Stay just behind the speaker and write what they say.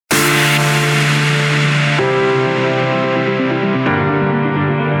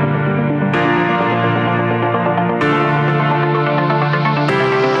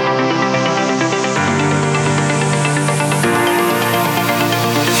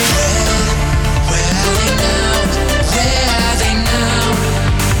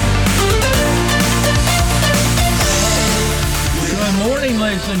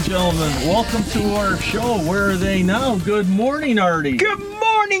welcome to our show. Where are they now? Good morning, Artie. Good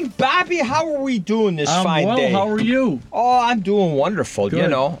morning, Bobby. How are we doing this fine well. day? How are you? Oh, I'm doing wonderful. Good. You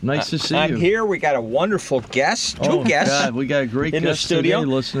know, Nice to see you. I'm here. We got a wonderful guest. Two guests. God, we got a great in the guest studio.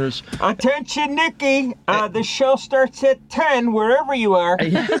 today, listeners. Attention, Nikki. The show starts at 10, wherever you are.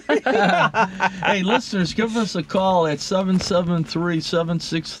 Hey, listeners, give us a call at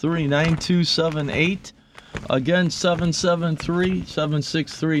 773-763-9278. Again,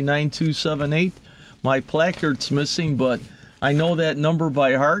 773-763-9278. My placard's missing, but I know that number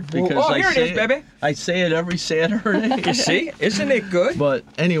by heart because I say it every Saturday. You see? Isn't it good? But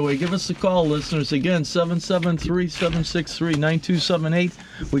anyway, give us a call, listeners. Again,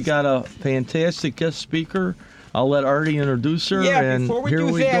 773-763-9278. We got a fantastic guest speaker. I'll let Artie introduce her. Yeah, and before we here do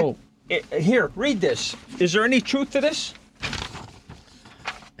we that, go. Here, read this. Is there any truth to this?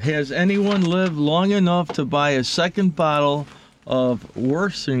 Has anyone lived long enough to buy a second bottle of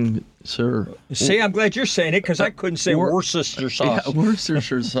Worcestershire? See, I'm glad you're saying it because I couldn't say Worcestershire sauce. Yeah,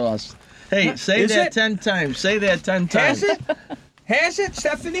 Worcestershire sauce. Hey, say that 10 times. Say that 10 times. Has it? Has it,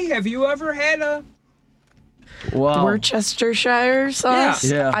 Stephanie? Have you ever had a... Wow. Worcestershire sauce?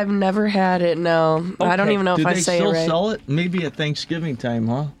 Yeah. I've never had it, no. Okay. I don't even know if I say it Do they right. still sell it? Maybe at Thanksgiving time,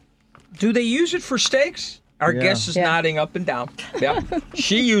 huh? Do they use it for steaks? Our guest is nodding up and down. Yeah,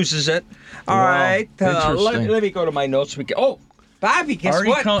 she uses it. All right. Let me go to my notes. Bobby, guess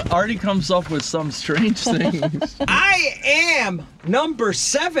what? Artie comes up with some strange things. I am number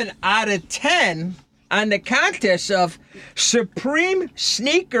 7 out of 10 on the contest of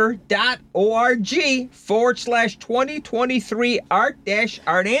supremesneaker.org/2023 Art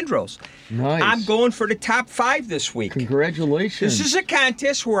Andros. Nice. I'm going for the top 5 this week. Congratulations. This is a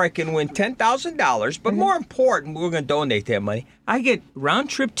contest where I can win $10,000, but more important, we're going to donate that money. I get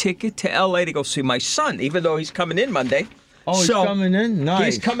round-trip ticket to L.A. to go see my son, even though he's coming in Monday. Oh, he's coming in?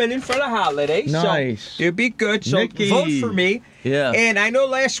 Nice. He's coming in for the holiday. Nice. So it'll be good. So Nikki. vote for me. Yeah. And I know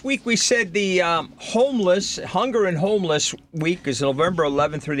last week we said the Hunger and Homeless Week is November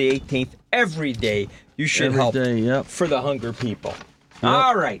 11th through the 18th. Every day you should help for the hunger people. Yep.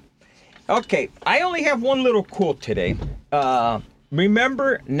 All right. Okay. I only have one little quote today.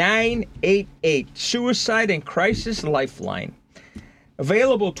 Remember 988, Suicide and Crisis Lifeline.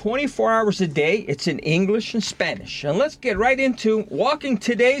 Available 24 hours a day. It's in English and Spanish. And let's get right into walking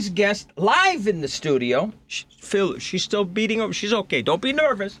today's guest live in the studio. She's still beating over. She's okay. Don't be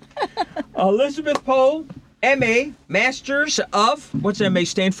nervous. Elizabeth Pohl, M.A., Masters of, what's M.A.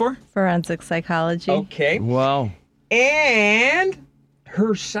 stand for? Forensic Psychology. Okay. Wow. And her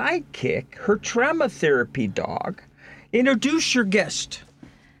sidekick, her trauma therapy dog. Introduce your guest.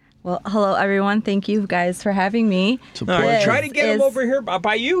 Well, hello, everyone. Thank you guys for having me. All right, try to get him over here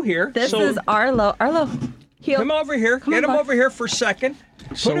by you here. This is Arlo. Arlo, come over here. Get him over here for a second.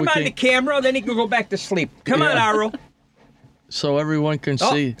 Put him on the camera, then he can go back to sleep. Come on, Arlo. So everyone can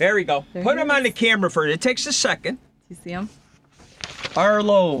see. There we go. Put him on the camera first. It takes a second. Do you see him?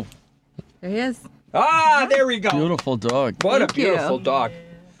 Arlo. There he is. Ah, there we go. Beautiful dog. What a beautiful dog.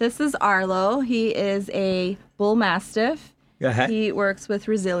 This is Arlo. He is a bull mastiff. He works with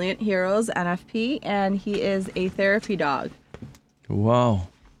Resilient Heroes, NFP, and he is a therapy dog. Wow.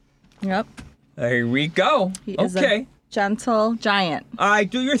 Yep. There we go. He is a gentle giant. All right,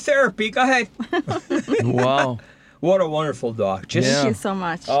 do your therapy. Go ahead. Wow. What a wonderful dog. Thank you so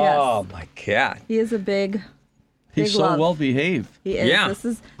much. Oh, my God. He is a big... He's so well behaved. He is. Yeah. This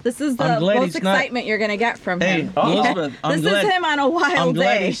is the most excitement you're gonna get from him. Hey, Elizabeth, this is him on a wild I'm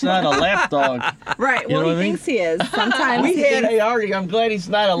glad day. he's not a lap dog. Right. Well, he thinks he is. Sometimes Hey, Artie, I'm glad he's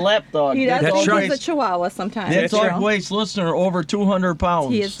not a lap dog. He does. That's right. He's a Chihuahua sometimes. That dog weighs, listener, over 200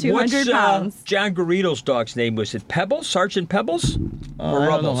 pounds. He is 200 pounds. John Garrido's dog's name? Was it Pebbles? Sergeant Pebbles? Or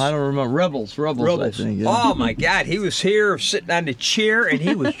Rebels? I don't remember. Rebels, I think. Yeah. Oh, my God. He was here sitting on the chair, and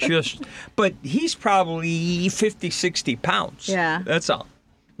he was just... But he's probably 50, 60 pounds. Yeah. That's all.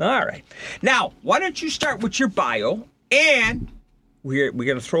 All right. Now, why don't you start with your bio, and we're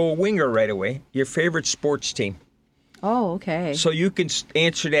going to throw a winger right away, your favorite sports team. Oh, okay. So you can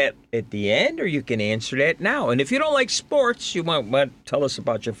answer that at the end, or you can answer that now. And if you don't like sports, you want to tell us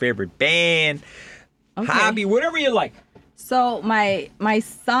about your favorite band, hobby, whatever you like. So my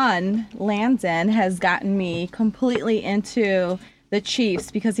son, Landon, has gotten me completely into the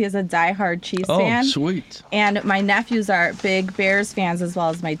Chiefs because he is a diehard Chiefs fan. Oh, sweet. And my nephews are big Bears fans as well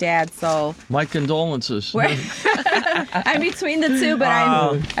as my dad, so... My condolences. I'm between the two, but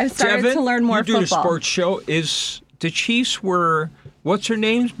I've started to learn more football. You do the football. sports show. Is the Chiefs were what's her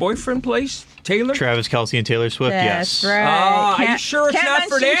name's boyfriend place? Taylor? Travis Kelce and Taylor Swift, That's yes. right. Are you sure it's not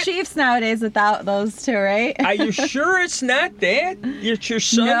for that? Can't mention Chiefs nowadays without those two, right? Are you sure it's not that? It's your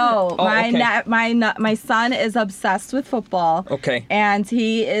son? No, okay. my son is obsessed with football. Okay. And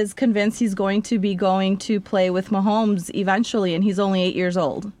he is convinced he's going to play with Mahomes eventually, and he's only 8 years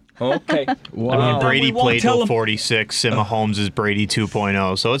old. Okay. Wow. I mean, Brady played till 46, and Mahomes is Brady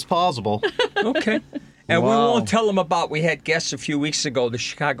 2.0, so it's plausible. Okay. And we won't tell them we had guests a few weeks ago, the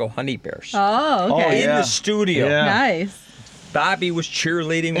Chicago Honey Bears. Oh, okay. In the studio. Yeah. Nice. Bobby was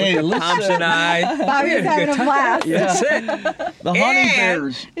cheerleading with the Thompson Eye. Bobby was having a blast. Yeah. That's it. The Honey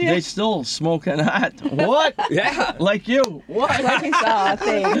Bears, they still smoking hot. What? Yeah. Like you. What? Like he saw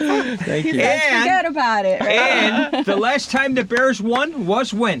things. Thank you. Forget about it. Right? And the last time the Bears won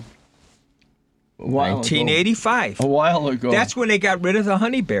was when? 1985. A while ago. That's when they got rid of the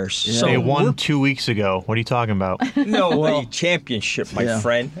Honey Bears. Yeah. So they won 2 weeks ago. What are you talking about? The championship, my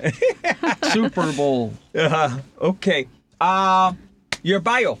friend. Super Bowl. Okay. Your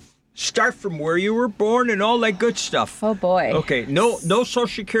bio. Start from where you were born and all that good stuff. Oh boy. Okay. No social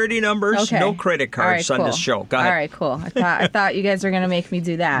security numbers. Okay. No credit cards on this show. Go ahead. All right, cool. I thought you guys were gonna make me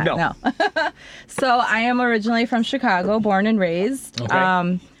do that. No. So I am originally from Chicago, born and raised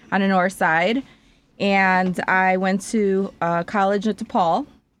on the north side. And I went to college at DePaul,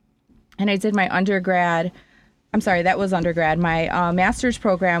 and I did my undergrad. I'm sorry, that was undergrad. My master's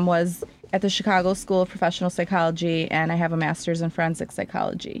program was at the Chicago School of Professional Psychology, and I have a master's in forensic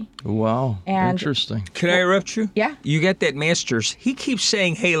psychology. Wow, interesting. Can I interrupt you? Yeah. You got that master's. He keeps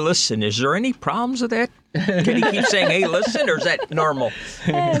saying, hey, listen, is there any problems with that? Can he keep saying, hey, listen, or is that normal?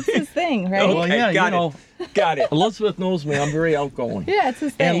 Yeah, it's his thing, right? Well, yeah, Got it. Elizabeth knows me. I'm very outgoing. Yeah, it's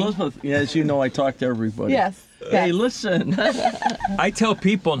his thing. And Elizabeth, as you know, I talk to everybody. Yes. Hey, listen. I tell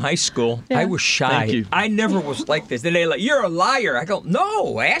people in high school, I was shy. Thank you. I never was like this. Then they're like, you're a liar. I go,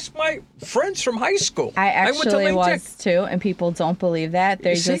 no, ask my friends from high school. I actually went to was too, and people don't believe that.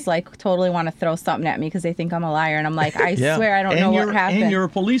 They just like totally want to throw something at me because they think I'm a liar, and I'm like, I swear I don't know what happened. And you're a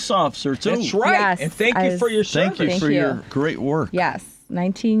police officer too. That's right. Yes, and thank you for your service. Thank you for your great work. Yes,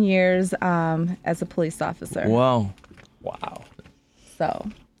 19 years as a police officer. Wow. So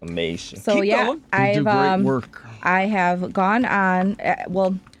amazing. So Keep going. I've do great work. I have gone on.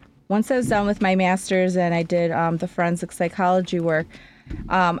 Once I was done with my master's and I did the forensic psychology work,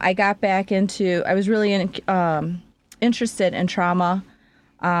 I got back into. I was really interested in trauma,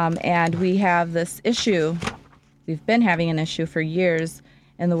 and we have this issue. We've been having an issue for years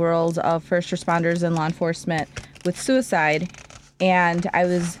in the world of first responders and law enforcement with suicide, and I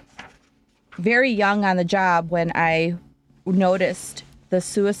was very young on the job when I noticed the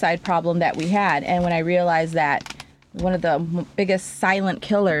suicide problem that we had, and when I realized that one of the biggest silent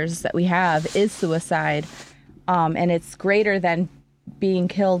killers that we have is suicide, and it's greater than being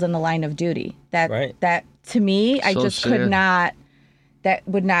killed in the line of duty. That to me, I just could not. That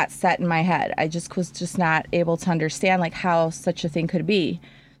would not set in my head. I just was just not able to understand like how such a thing could be.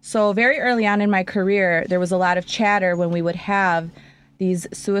 So very early on in my career, there was a lot of chatter when we would have these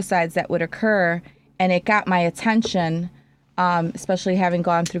suicides that would occur, and it got my attention. Especially having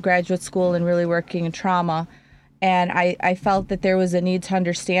gone through graduate school and really working in trauma. And I felt that there was a need to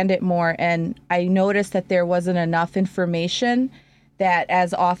understand it more. And I noticed that there wasn't enough information, that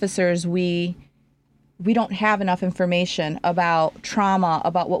as officers, we don't have enough information about trauma,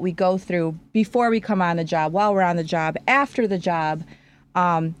 about what we go through before we come on the job, while we're on the job, after the job,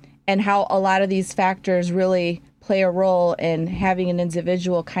 and how a lot of these factors really play a role in having an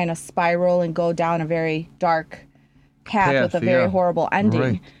individual kind of spiral and go down a very dark path with a very horrible ending.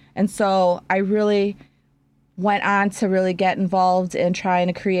 Right. And so I really went on to really get involved in trying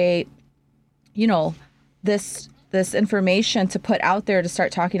to create, this information to put out there, to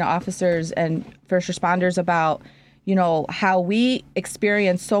start talking to officers and first responders about, how we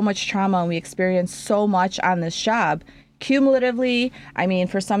experience so much trauma and we experience so much on this job. Cumulatively, I mean,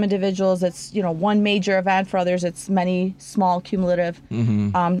 for some individuals, it's, one major event. For others, it's many small cumulative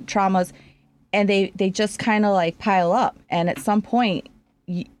traumas. And they just kind of like pile up. And at some point,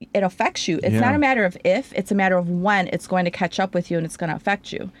 it affects you. It's not a matter of if, it's a matter of when it's going to catch up with you and it's going to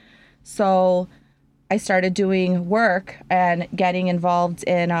affect you. So I started doing work and getting involved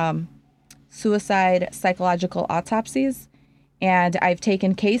in suicide psychological autopsies. And I've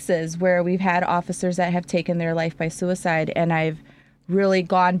taken cases where we've had officers that have taken their life by suicide. And I've really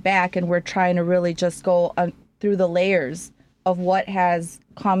gone back, and we're trying to really just go through the layers of what has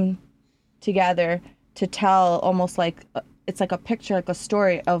come together to tell almost like it's like a picture, like a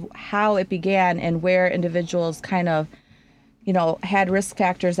story of how it began and where individuals kind of, had risk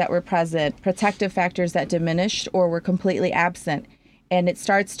factors that were present, protective factors that diminished or were completely absent. and it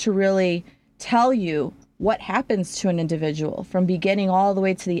starts to really tell you what happens to an individual from beginning all the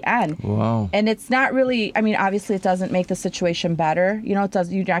way to the end. Wow. And it's not really, I mean, obviously it doesn't make the situation better. You know, it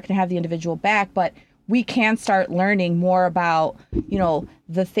does, you're not going to have the individual back, but we can start learning more about, you know,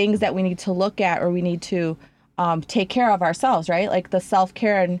 the things that we need to look at or we need to take care of ourselves, right? Like the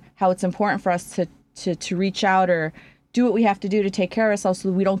self-care and how it's important for us to reach out or do what we have to do to take care of ourselves so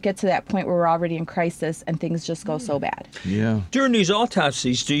that we don't get to that point where we're already in crisis and things just go so bad. Yeah. During these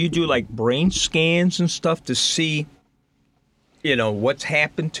autopsies, do you do like brain scans and stuff to see, you know, what's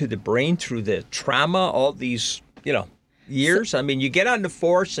happened to the brain through the trauma all these, you know, years? I mean, you get on the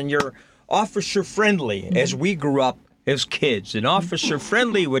force and you're officer friendly as we grew up as kids. An officer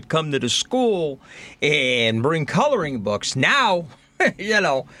friendly would come to the school and bring coloring books. Now, you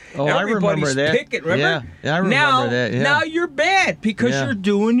know, everybody's picking. Remember? Yeah, I remember that. Yeah. Now you're bad because you're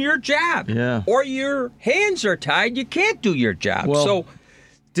doing your job. Yeah. Or your hands are tied. You can't do your job. Well, so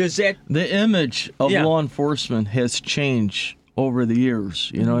does that... The image of law enforcement has changed over the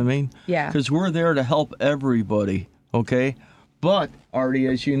years. You know what I mean? Yeah. Because we're there to help everybody, okay? But, Artie,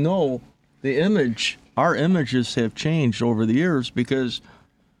 as you know, our images have changed over the years because,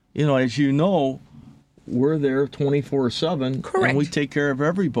 you know, as you know, we're there 24/7. Correct. And we take care of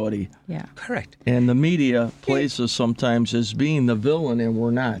everybody. Yeah. Correct. And the media plays us sometimes as being the villain, and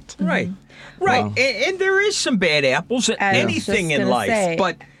we're not. Right. Right. Wow. And there is some bad apples in anything in life.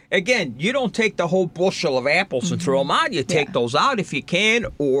 But, again, you don't take the whole bushel of apples and throw them out. You take those out if you can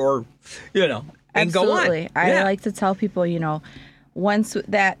or, you know, and Absolutely. go on. I like to tell people, you know, once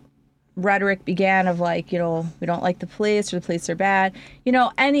that rhetoric began of like, you know, we don't like the police or the police are bad, you know,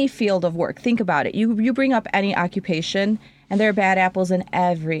 any field of work, think about it. You bring up any occupation and there are bad apples in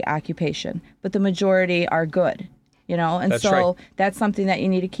every occupation, but the majority are good, you know, and that's something that you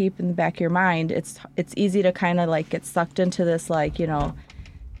need to keep in the back of your mind. It's easy to kind of like get sucked into this like, you know,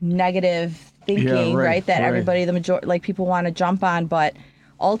 negative thinking, right? That everybody, the majority, like people want to jump on, but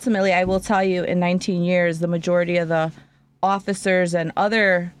ultimately I will tell you in 19 years, the majority of the officers and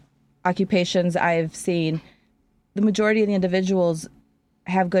other occupations I've seen, the majority of the individuals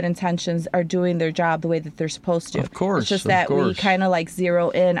have good intentions, are doing their job the way that they're supposed to. Of course. It's just that we kind of like zero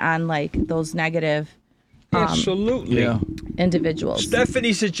in on like those negative absolutely individuals.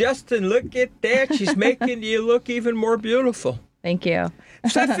 Stephanie suggesting, look at that. She's making you look even more beautiful. Thank you.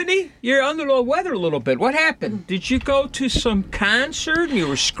 Stephanie, you're under the weather a little bit. What happened? Did you go to some concert and you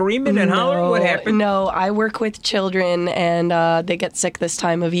were screaming and hollering? What happened? No, I work with children and they get sick this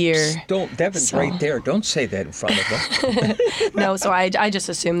time of year. Devin's right there. Don't say that in front of them. No, so I just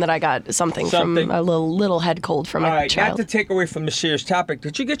assumed that I got something. From a little head cold from a child. Not to take away from the serious topic,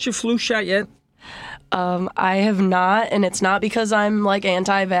 did you get your flu shot yet? I have not, and it's not because I'm like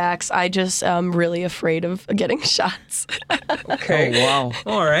anti-vax. I just am really afraid of getting shots. Okay. Oh, wow.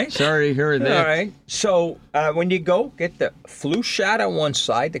 All right. Sorry to hear that. All right. So when you go, get the flu shot on one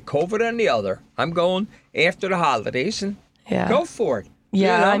side, the COVID on the other. I'm going after the holidays and go for it.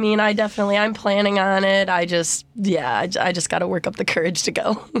 Yeah, you know? I mean, I'm planning on it. I just got to work up the courage to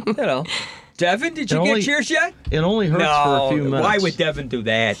go. You know. Devin, did you get yours yet? It only hurts for a few minutes. Why would Devin do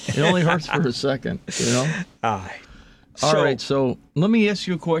that? It only hurts for a second, you know? All right, so let me ask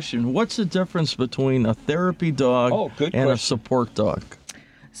you a question. What's the difference between a therapy dog and a support dog?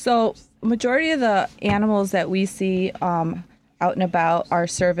 So majority of the animals that we see out and about are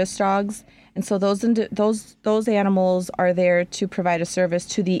service dogs. And so those animals are there to provide a service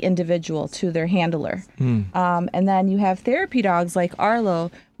to the individual, to their handler. And then you have therapy dogs like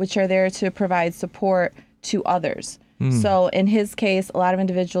Arlo, which are there to provide support to others. So in his case, a lot of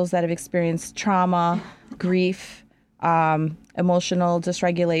individuals that have experienced trauma, grief, emotional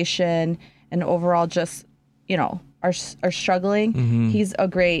dysregulation, and overall just, you know, are struggling. He's a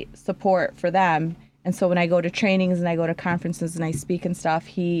great support for them. And so when I go to trainings and I go to conferences and I speak and stuff,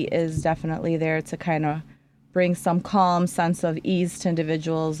 he is definitely there to kind of bring some calm sense of ease to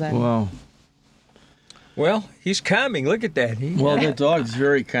individuals. And wow. Well, he's calming. Look at that. The dog's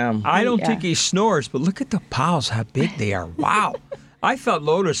very calm. I don't think he snores, but look at the paws, how big they are. Wow. I thought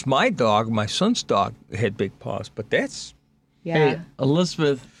Lotus, my son's dog, had big paws, but that's... Yeah. Hey,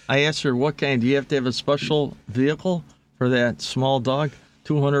 Elizabeth, I asked her, what kind? Do you have to have a special vehicle for that small dog,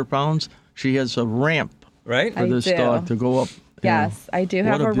 200 pounds? She has a ramp for this dog to go up. Yes, I do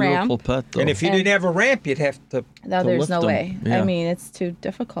have a ramp. What a beautiful pet, though. And if you didn't have a ramp, you'd have to... No, there's no way. Yeah. I mean, it's too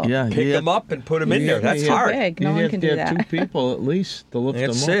difficult. Yeah, pick them up and put them in there. That's hard. Big. No one can do that. You have 2 people at least to lift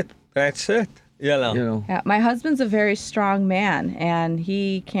them up. That's it. You know. Yeah, my husband's a very strong man, and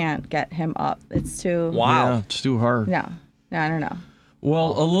he can't get him up. It's too... Wow. Yeah, it's too hard. No, I don't know.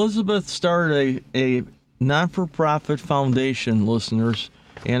 Well, Elizabeth started a not-for-profit foundation, listeners,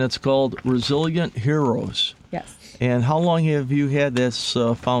 and it's called Resilient Heroes. Yes. And how long have you had this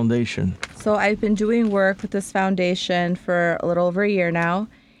foundation? So I've been doing work with this foundation for a little over a year now.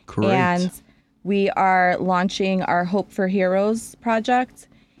 Great. And we are launching our Hope for Heroes project.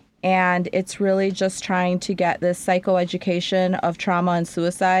 And it's really just trying to get this psychoeducation of trauma and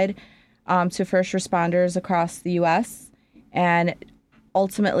suicide to first responders across the U.S. and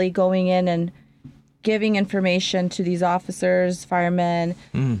ultimately going in and giving information to these officers, firemen,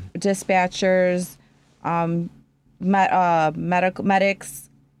 dispatchers, medics,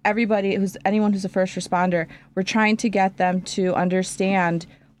 anyone who's a first responder. We're trying to get them to understand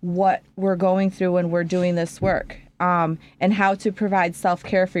what we're going through when we're doing this work, and how to provide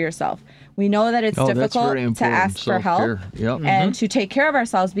self-care for yourself. We know that it's difficult to ask for help and to take care of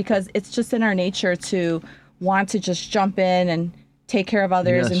ourselves because it's just in our nature to want to just jump in and take care of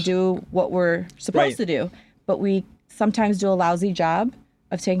others and do what we're supposed to do. But we sometimes do a lousy job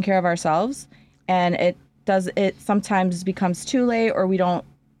of taking care of ourselves, and it sometimes becomes too late, or we don't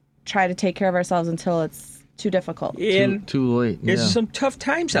try to take care of ourselves until it's too difficult. And too late. There's some tough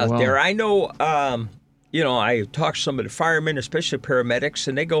times out there. I know, I talk to some of the firemen, especially paramedics,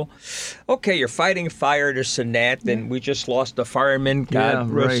 and they go, okay, you're fighting fire, this and that, and we just lost a fireman, God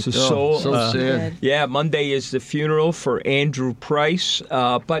rest his soul. So sad. Yeah, Monday is the funeral for Andrew Price.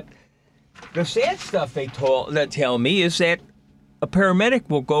 But the sad stuff they tell me is that a paramedic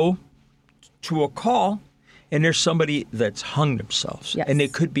will go to a call, and there's somebody that's hung themselves, and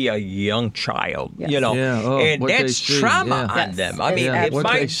it could be a young child, and that's trauma on them. I mean, it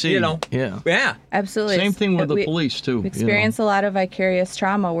might, absolutely. Same thing with the police too. We experience a lot of vicarious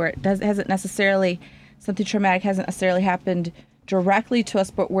trauma where something traumatic hasn't necessarily happened directly to us,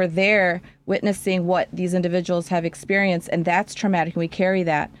 but we're there witnessing what these individuals have experienced, and that's traumatic, and we carry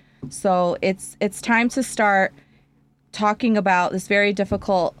that. So it's time to start talking about this very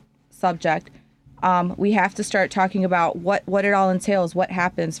difficult subject. We have to start talking about what it all entails, what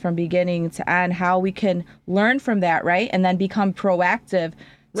happens from beginning to end, how we can learn from that, right? And then become proactive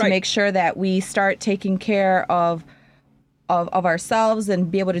to make sure that we start taking care of ourselves and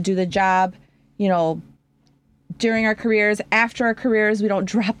be able to do the job, during our careers, after our careers. We don't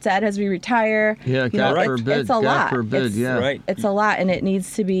drop dead as we retire. Yeah, God forbid. It's a lot. Forbid, It's a lot, and it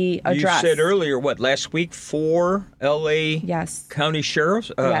needs to be addressed. You said earlier, last week, 4 L.A. County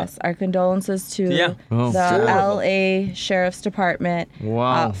sheriffs? Yes, our condolences to the L.A. Sheriff's Department.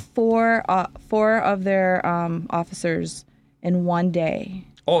 Wow. 4 of their officers in one day.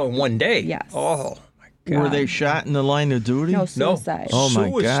 Oh, in one day? Yes. Oh, my God. Were they shot in the line of duty? No, suicide. Oh, my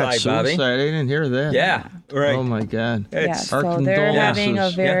God, Bobby. suicide. I didn't hear that. Yeah, right. Oh, my God. So they're having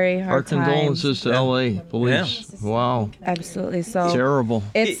a very hard time. Our condolences to L.A. police. Yeah. Wow. Absolutely. So terrible.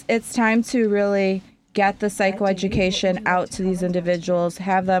 It's time to really get the psychoeducation out to these individuals,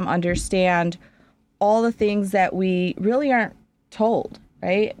 have them understand all the things that we really aren't told.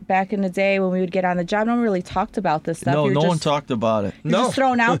 Right? Back in the day when we would get on the job, no one really talked about this stuff. No one talked about it. You're just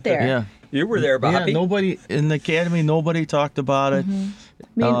thrown out there. Yeah. You were there, Bobby. Yeah, nobody in the academy, nobody talked about it.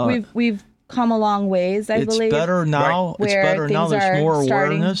 I mean, we've come a long ways, I believe. It's better now. Where it's better now. There's more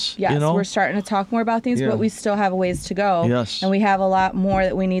awareness. Yes, we're starting to talk more about things, but we still have a ways to go. Yes. And we have a lot more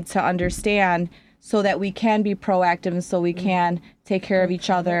that we need to understand so that we can be proactive and so we can take care of each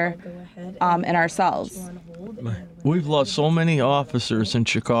other and ourselves. We've lost so many officers in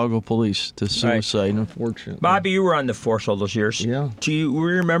Chicago police to suicide, unfortunately. Bobby, you were on the force all those years. Yeah. Do you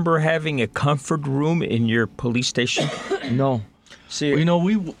remember having a comfort room in your police station? No. See,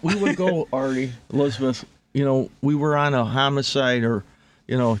 we would go, Artie, Elizabeth, we were on a homicide or,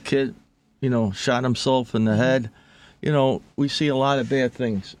 a kid, shot himself in the head. We see a lot of bad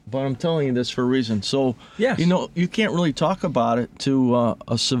things, but I'm telling you this for a reason. So, you can't really talk about it to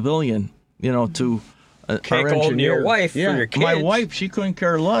a civilian, to can't our go engineer. to your wife for your kids. My wife, she couldn't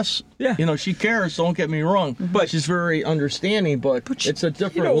care less. Yeah. She cares, don't get me wrong. But she's very understanding, but it's a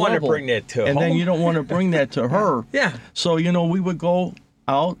different level. You don't want to bring that to her. And then you don't want to bring that to her. Yeah. So, we would go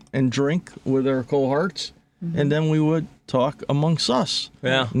out and drink with our cohorts, and then we would talk amongst us.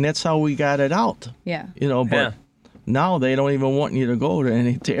 Yeah. And that's how we got it out. Yeah. But now they don't even want you to go to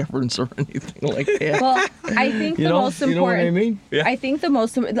any taverns or anything like that. Well, I think the most important. You know what I mean? Yeah. I think the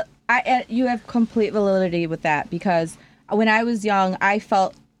most. You have complete validity with that because when I was young, I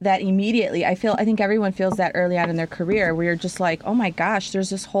felt that immediately. I think everyone feels that early on in their career, where you're just like, oh my gosh, there's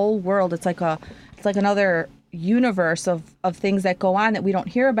this whole world. It's like another universe of things that go on that we don't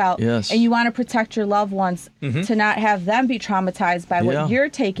hear about. Yes. And you want to protect your loved ones to not have them be traumatized by what you're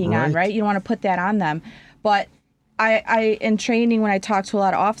taking on, right? You don't want to put that on them, but I in training, when I talk to a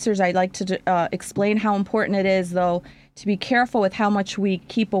lot of officers, I like to explain how important it is, though, to be careful with how much we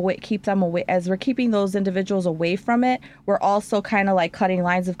keep them away. As we're keeping those individuals away from it, we're also kind of like cutting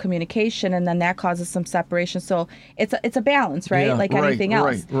lines of communication, and then that causes some separation. So it's a balance, right? Yeah, like right, anything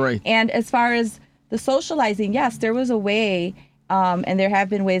else. Right. And as far as the socializing, yes, there was a way, and there have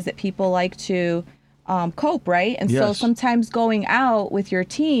been ways that people like to cope, right? And so Yes. sometimes going out with your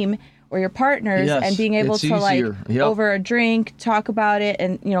team or your partners Yes, and being able it's to like easier. Yep. over a drink talk about it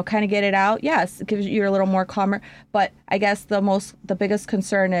and kind of get it out, yes, it gives you a little more calmer. But I guess the biggest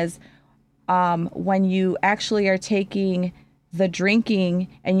concern is when you actually are taking the drinking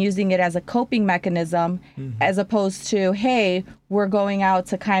and using it as a coping mechanism, as opposed to, hey, we're going out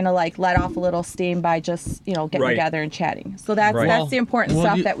to kind of like let off a little steam by just getting together and chatting. So that's the important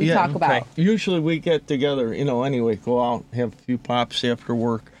stuff that we talk about. Usually we get together, anyway, go out, have a few pops after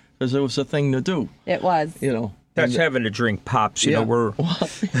work, because it was a thing to do. It was. That's having a drink, Pops. Yeah. We're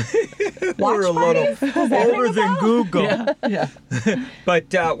We're a little older than Google. Yeah.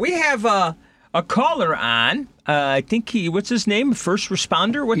 But we have a caller on. I think what's his name? First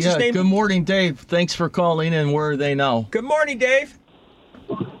responder? What's his name? Good morning, Dave. Thanks for calling in. Where are they now? Good morning, Dave.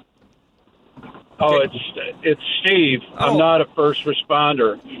 Oh, it's Steve. I'm not a first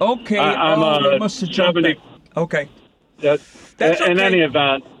responder. Okay. I'm I must have jumped 70. back. Okay. That's okay. In any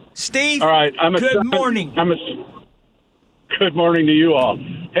event. Steve, all right. good morning. Good morning to you all.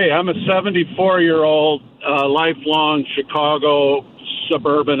 Hey, I'm a 74-year-old, lifelong Chicago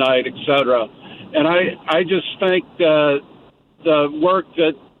suburbanite, etc. And I just think the work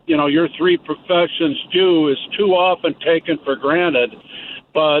that your three professions do is too often taken for granted.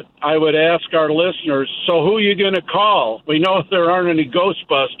 But I would ask our listeners, so who are you going to call? We know there aren't any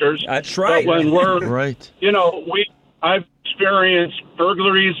Ghostbusters. That's right. But when we're, right. I've experienced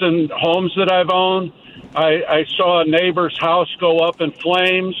burglaries in homes that I've owned. I saw a neighbor's house go up in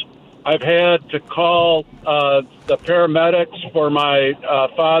flames. I've had to call the paramedics for my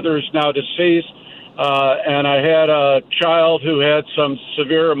father, who's now deceased. And I had a child who had some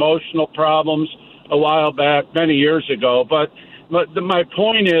severe emotional problems a while back, many years ago. But my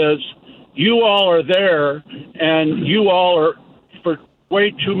point is, you all are there, and you all are, for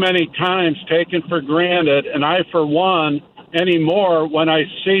way too many times, taken for granted. And I, for one, anymore, when I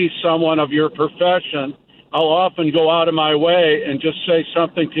see someone of your profession, I'll often go out of my way and just say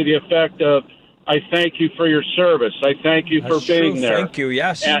something to the effect of, I thank you for your service. I thank you for being there. Thank you.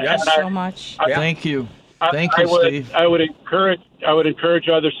 Yes. Yes. So much. Thank you. Thank you, Steve. I would encourage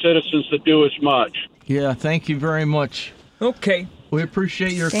other citizens to do as much. Yeah, thank you very much. Okay. We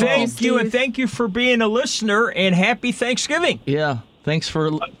appreciate your call. Thank you, and thank you for being a listener, and happy Thanksgiving. Yeah, thanks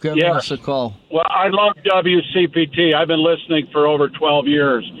for giving us a call. Well, I love WCPT. I've been listening for over 12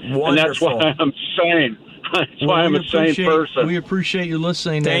 years. Wonderful. And that's why I'm sane. That's why I'm a sane person. We appreciate you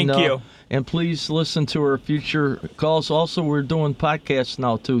listening. Thank you. And please listen to our future calls. Also, we're doing podcasts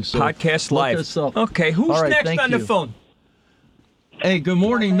now, too. So Podcast live. Look us up. Okay, who's next on the you. phone? Hey, good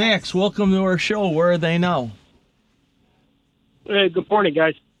morning, Max. Welcome to our show. Where are they now? Hey, good morning,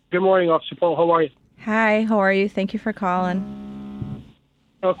 guys. Good morning, Officer Paul. How are you? Hi, how are you? Thank you for calling.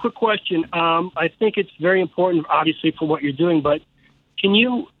 A quick question. I think it's very important, obviously, for what you're doing, but can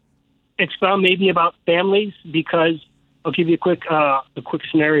you expound maybe about families? Because I'll give you a quick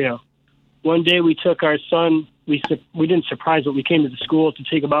scenario. One day we took our son, we didn't surprise him, we came to the school to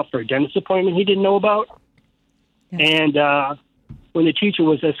take him out for a dentist appointment he didn't know about. Yeah. And when the teacher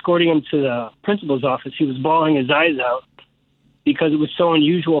was escorting him to the principal's office, he was bawling his eyes out because it was so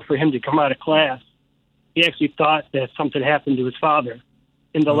unusual for him to come out of class. He actually thought that something happened to his father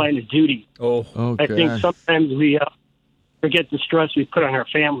in the line of duty. I think sometimes we forget the stress we put on our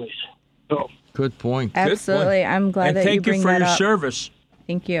families. So, good point. Absolutely. Good point. I'm glad that you bring that up. Thank you for your service.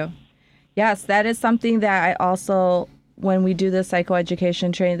 Thank you. Yes, that is something that I also, when we do the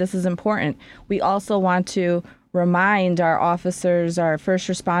psychoeducation training, this is important. We also want to remind our officers, our first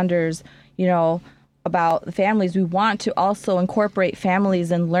responders, about the families. We want to also incorporate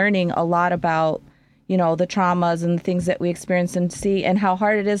families in learning a lot about, the traumas and the things that we experience and see and how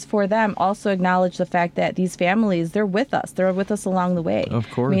hard it is for them. Also acknowledge the fact that these families, they're with us. They're with us along the way. Of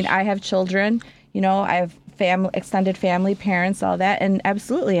course. I mean, I have children, I have extended family, parents, all that. And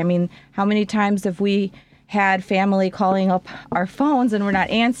absolutely, I mean, how many times have we had family calling up our phones and we're not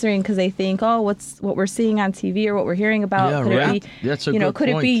answering because they think, what we're seeing on TV or what we're hearing about, could it be, that's a good could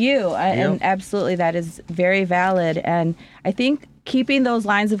point. It be you? Yep. And absolutely, that is very valid. And I think keeping those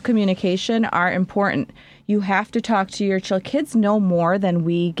lines of communication are important. You have to talk to your children. Kids know more than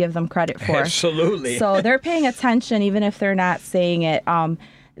we give them credit for. Absolutely. So they're paying attention even if they're not saying it.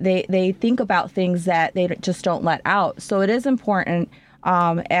 they think about things that they just don't let out. So it is important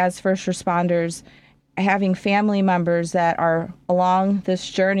as first responders, having family members that are along this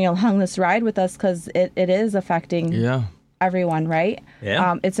journey, along this ride with us, because it is affecting everyone, right?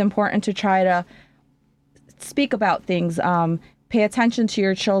 Yeah. It's important to try to speak about things, pay attention to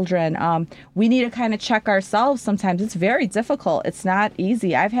your children. We need to kind of check ourselves sometimes. It's very difficult. It's not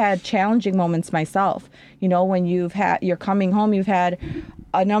easy. I've had challenging moments myself. You know, when you're coming home, you've had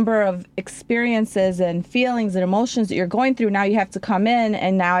a number of experiences and feelings and emotions that you're going through. Now you have to come in,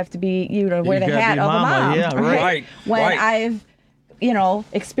 and now I have to be, wear the hat of a mom. Yeah, right. When I've,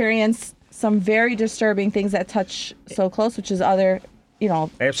 experienced some very disturbing things that touch so close, which is other,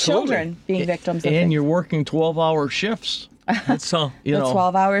 children being victims of and things. You're working 12-hour shifts. That's all. The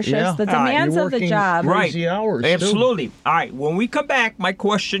 12-hour shifts, the demands of the job. Crazy hours, Absolutely. too. All right, when we come back, my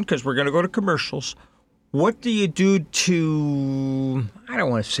question, because we're going to go to commercials, what do you do to, I don't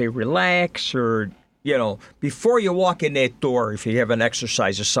want to say relax or, before you walk in that door, if you have an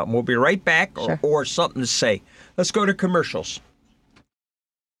exercise or something? We'll be right back, or something to say. Let's go to commercials.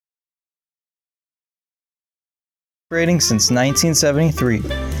 Operating since 1973,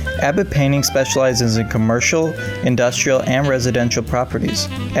 Abbott Painting specializes in commercial, industrial, and residential properties.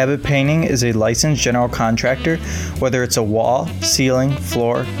 Abbott Painting is a licensed general contractor, whether it's a wall, ceiling,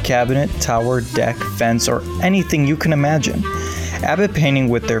 floor, cabinet, tower, deck, fence, or anything you can imagine. Abbott Painting,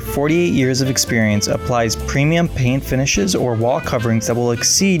 with their 48 years of experience, applies premium paint finishes or wall coverings that will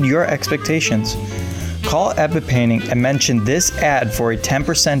exceed your expectations. Call Abbott Painting and mention this ad for a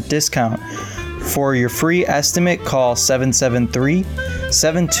 10% discount. For your free estimate, call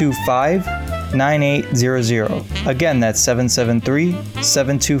 773-725-9800. Again, that's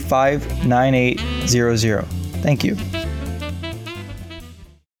 773-725-9800. Thank you.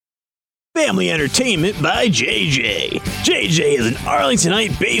 Family Entertainment by JJ. JJ is an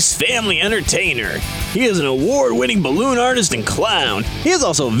Arlingtonite-based family entertainer. He is an award-winning balloon artist and clown. He is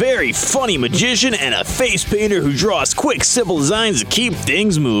also a very funny magician and a face painter who draws quick, simple designs to keep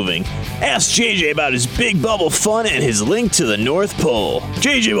things moving. Ask JJ about his Big Bubble Fun and his link to the North Pole.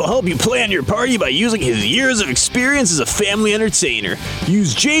 JJ will help you plan your party by using his years of experience as a family entertainer.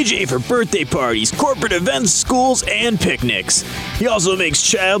 Use JJ for birthday parties, corporate events, schools, and picnics. He also makes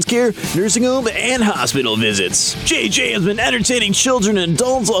childcare, nursing home, and hospital visits. JJ has been entertaining children and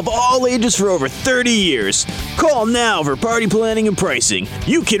adults of all ages for over 30 years. Call now for party planning and pricing.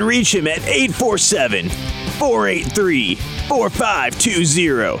 You can reach him at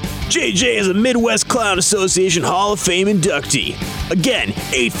 847-483-4520. JJ is a Midwest Clown Association Hall of Fame inductee. Again,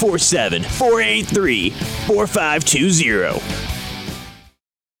 847-483-4520.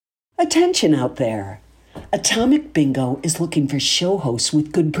 Attention out there. Atomic Bingo is looking for show hosts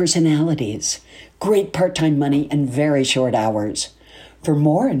with good personalities, great part-time money, and very short hours. For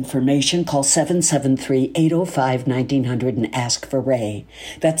more information, call 773-805-1900 and ask for Ray.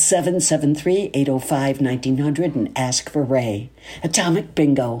 That's 773-805-1900 and ask for Ray. Atomic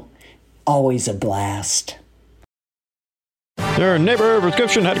Bingo. Always a blast. Your neighbor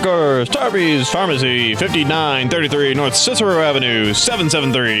prescription headquarters, Tarby's Pharmacy, 5933 North Cicero Avenue,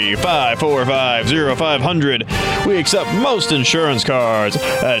 773-545-0500. We accept most insurance cards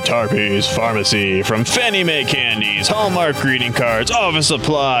at Tarby's Pharmacy. From Fannie Mae candies, Hallmark greeting cards, office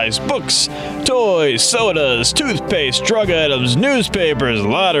supplies, books, toys, sodas, toothpaste, drug items, newspapers,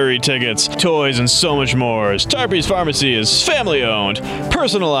 lottery tickets, toys, and so much more. Tarby's Pharmacy is family-owned,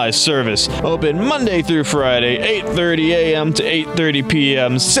 personalized service, open Monday through Friday, 8:30 a.m. to 8:30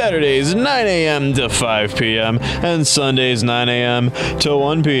 p.m., Saturdays 9 a.m. to 5 p.m., and Sundays 9 a.m. to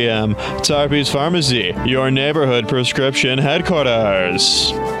 1 p.m. Tarby's Pharmacy, your neighborhood prescription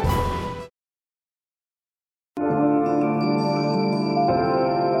headquarters.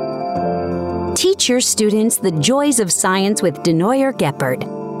 Teach your students the joys of science with Denoyer Geppert.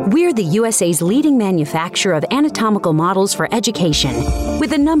 We're the USA's leading manufacturer of anatomical models for education,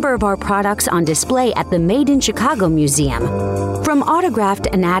 with a number of our products on display at the Made in Chicago Museum. From autographed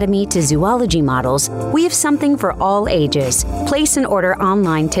anatomy to zoology models, we have something for all ages. Place an order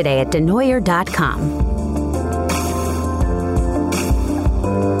online today at denoyer.com.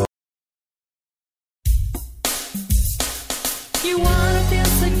 You want to feel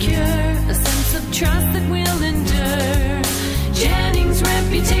secure, a sense of trust that will endure. Jennings'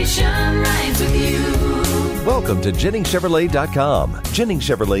 reputation rides with you. Welcome to JenningsChevrolet.com. Jennings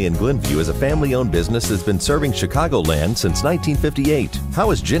Chevrolet in Glenview is a family-owned business that's been serving Chicagoland since 1958. How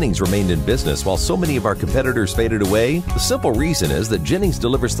has Jennings remained in business while so many of our competitors faded away? The simple reason is that Jennings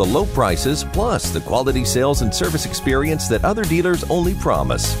delivers the low prices plus the quality sales and service experience that other dealers only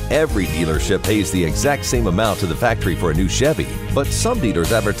promise. Every dealership pays the exact same amount to the factory for a new Chevy, but some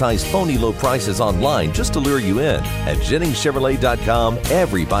dealers advertise phony low prices online just to lure you in. At JenningsChevrolet.com,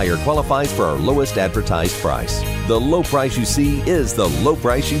 every buyer qualifies for our lowest advertised price. The low price you see is the low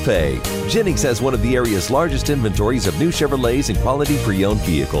price you pay. Jennings has one of the area's largest inventories of new Chevrolets and quality pre-owned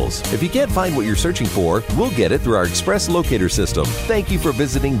vehicles. If you can't find what you're searching for, we'll get it through our express locator system. Thank you for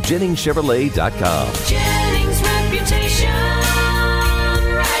visiting JenningsChevrolet.com. Jennings' reputation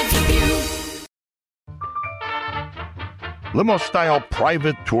rides with you. Limo-style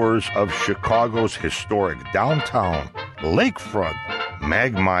private tours of Chicago's historic downtown, lakefront,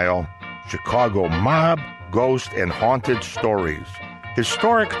 Mag Mile, Chicago mob, ghost, and haunted stories.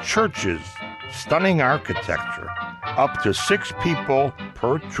 Historic churches, stunning architecture. Up to 6 people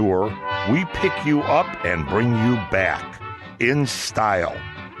per tour. We pick you up and bring you back in style.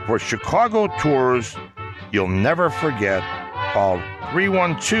 For Chicago tours you'll never forget, call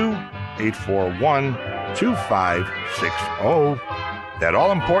 312-841-2560. That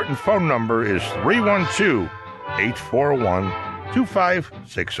all-important phone number is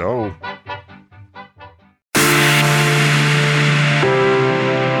 312-841-2560.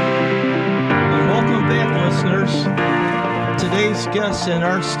 Today's guest in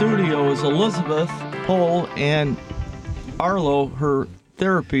our studio is Elizabeth Pohl and Arlo, her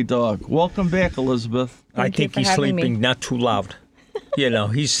therapy dog. Welcome back, Elizabeth. I think he's sleeping not too loud. You know,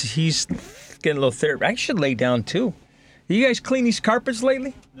 he's getting a little therapy. I should lay down too. You guys clean these carpets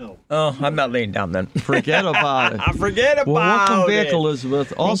lately? No. Oh, I'm not laying down then. Forget about it. Forget about it. Well, welcome back,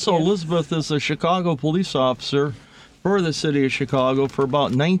 Elizabeth. Also, Elizabeth is a Chicago police officer for the city of Chicago for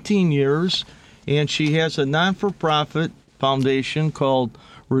about 19 years, and she has a non-for-profit foundation called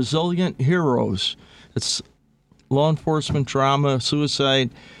Resilient Heroes. It's law enforcement, trauma,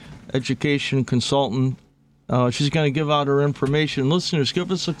 suicide, education consultant. She's going to give out her information. Listeners,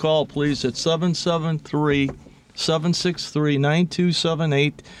 give us a call, please, at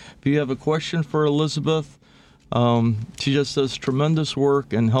 773-763-9278. If you have a question for Elizabeth, she just does tremendous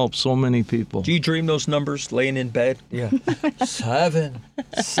work and helps so many people. Do you dream those numbers laying in bed? Yeah. 7.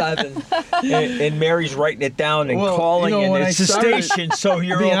 And Mary's writing it down and calling, and it's the station, so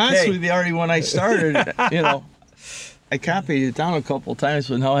you're okay. To be honest with you, Artie, when I started, I copied it down a couple times,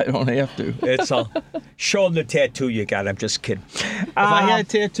 but now I don't have to. It's all. Show them the tattoo you got. I'm just kidding. If I had a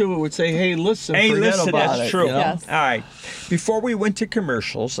tattoo, it would say, hey, listen, forget about that's it. True. You know? Yes. All right. Before we went to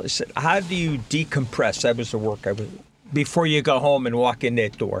commercials, I said, how do you decompress? That was the work I was. Before you go home and walk in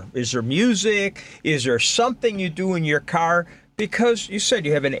that door, is there music? Is there something you do in your car? Because you said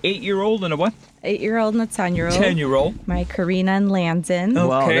you have an 8-year-old and a what? 8-year-old and a 10-year-old. 10-year-old. My Karina and Landon. Okay.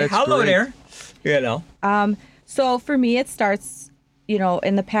 Wow, that's hello great. there. You know. So for me, it starts,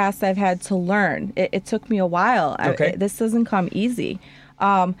 in the past I've had to learn. It took me a while. Okay. This doesn't come easy.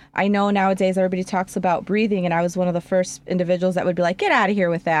 I know nowadays everybody talks about breathing, and I was one of the first individuals that would be like, get out of here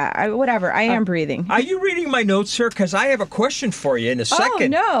with that. I am breathing. Are you reading my notes, sir? Because I have a question for you in a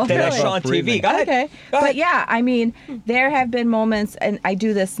second no, that really? I saw on TV. Go ahead. Okay. Go ahead. But yeah, there have been moments, and I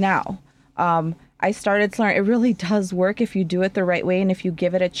do this now. I started to learn it really does work if you do it the right way and if you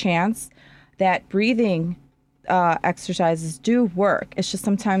give it a chance. That breathing exercises do work. It's just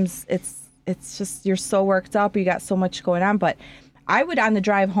sometimes it's just you're so worked up, you got so much going on. But I would, on the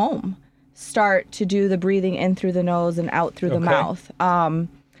drive home, start to do the breathing in through the nose and out through the mouth.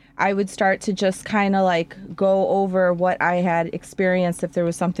 I would start to just kind of like go over what I had experienced if there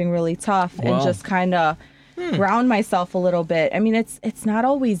was something really tough, and just kind of ground myself a little bit. I mean, it's not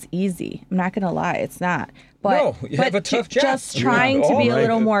always easy. I'm not gonna lie, it's not. But, you have a tough job. Just trying to be a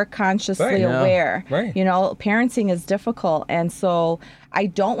little more consciously aware. Right. Parenting is difficult, and so I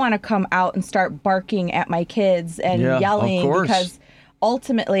don't want to come out and start barking at my kids and yelling, because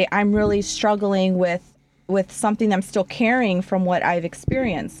ultimately I'm really struggling with something I'm still carrying from what I've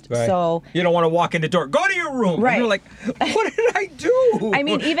experienced. Right. So you don't want to walk in the door. Go to your room. Right. And you're like, what did I do? I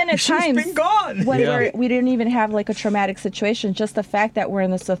mean, even at times been gone. when we didn't even have like a traumatic situation, just the fact that we're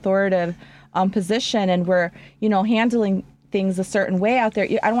in this authoritative position and we're, handling things a certain way out there.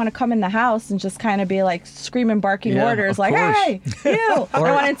 I don't want to come in the house and just kind of be like screaming, barking orders like, hey, you. I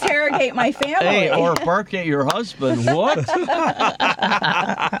want to interrogate my family. Hey, or bark at your husband. What?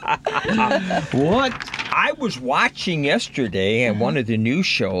 What? I was watching yesterday on one of the news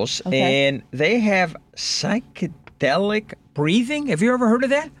shows, and they have psychedelic breathing? Have you ever heard of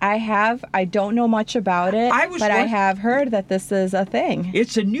that? I have. I don't know much about it, but I have heard that this is a thing.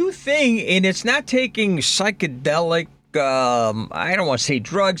 It's a new thing, and it's not taking psychedelic, I don't want to say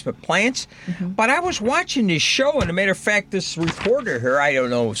drugs, but plants. Mm-hmm. But I was watching this show, and as a matter of fact, this reporter here, I don't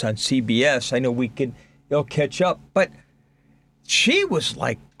know, it was on CBS. I know they'll catch up. But she was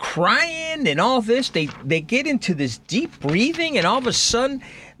like crying and all this. They get into this deep breathing, and all of a sudden,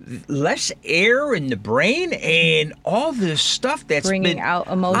 less air in the brain and all this stuff that's bringing out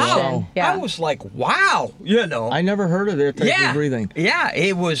emotion. Wow. Yeah. I was like, wow, I never heard of that type of breathing. Yeah,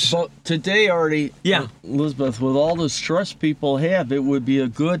 it was. So today, Artie, Elizabeth, with all the stress people have, it would be a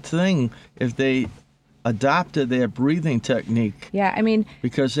good thing if they adopted that breathing technique. Yeah, I mean,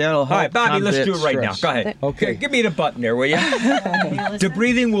 because that'll help. All right, Bobby, let's do it right stress. now. Go ahead. Okay. Give me the button there, will you? The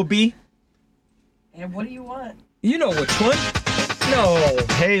breathing will be. And what do you want? You know which one. No.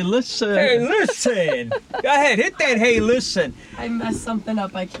 Hey, listen. Hey, listen. Go ahead. Hit that hey, listen. I messed something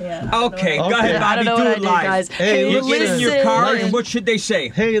up. I can't. Okay, go ahead, Bobby. Do it live. Guys. Hey, you get in your car, and what should they say?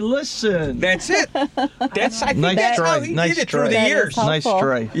 Hey, listen. That's it. I think nice that's try. how he did it through the years. Nice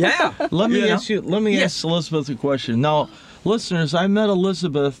try. Yeah. Let me ask Elizabeth a question. Now, listeners, I met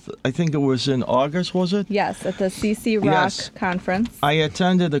Elizabeth, I think it was in August, was it? Yes, at the CC Rock conference. I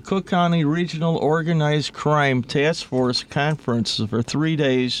attended the Cook County Regional Organized Crime Task Force conference for 3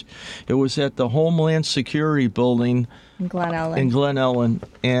 days. It was at the Homeland Security Building in Glen Ellen.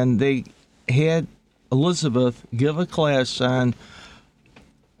 And they had Elizabeth give a class on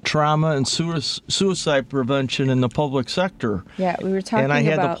trauma and suicide prevention in the public sector. Yeah, we were talking about... And I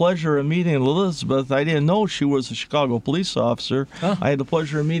had the pleasure of meeting Elizabeth. I didn't know she was a Chicago police officer. Oh. I had the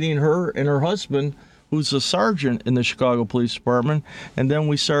pleasure of meeting her and her husband, who's a sergeant in the Chicago Police Department. And then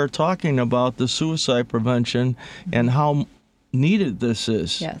we started talking about the suicide prevention and how needed this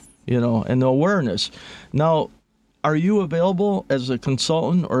is. Yes. And the awareness. Now, are you available as a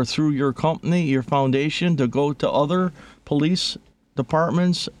consultant or through your company, your foundation, to go to other police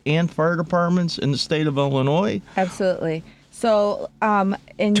departments and fire departments in the state of Illinois? Absolutely. So, to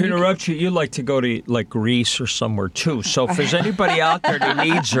interrupt you, like to go to like Greece or somewhere too. So if there's anybody out there that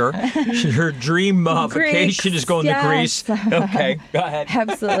needs her dream vacation is going to Greece. Okay, go ahead.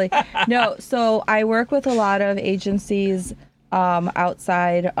 Absolutely. No, so I work with a lot of agencies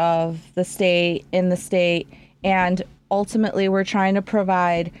outside of the state, in the state, and ultimately we're trying to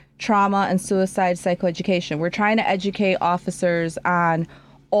provide trauma and suicide psychoeducation. We're trying to educate officers on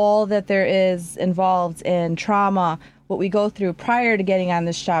all that there is involved in trauma, what we go through prior to getting on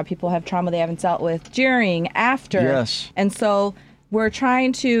this job. People have trauma they haven't dealt with during, after. Yes. And so we're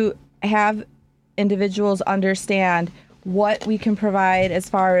trying to have individuals understand what we can provide as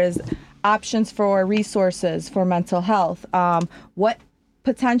far as options for resources for mental health, what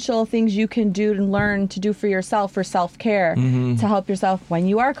potential things you can do and learn to do for yourself for self-care to help yourself when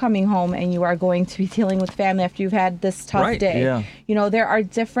you are coming home and you are going to be dealing with family after you've had this tough day. Yeah. There are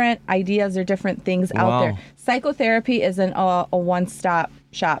different ideas or different things out there. Psychotherapy isn't a one-stop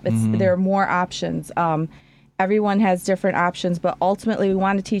shop. There are more options. Everyone has different options, but ultimately we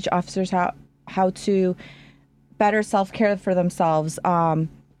want to teach officers how to better self-care for themselves,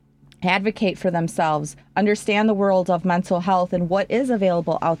 advocate for themselves, understand the world of mental health and what is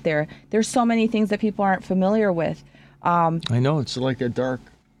available out there. There's so many things that people aren't familiar with. I know, it's like a dark.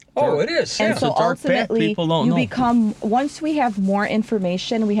 Oh, it is. And so ultimately, people don't you know. become, once we have more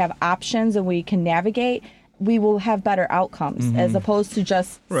information, we have options and we can navigate, we will have better outcomes as opposed to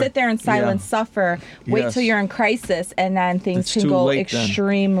just sit there in silence, suffer, wait till you're in crisis, and then things can go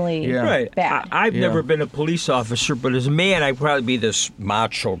extremely bad. I've never been a police officer, but as a man, I'd probably be this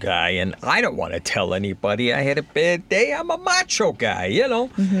macho guy, and I don't want to tell anybody I had a bad day. I'm a macho guy,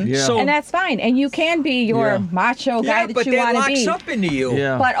 So, and that's fine. And you can be your macho guy that you want to be. but that locks up into you.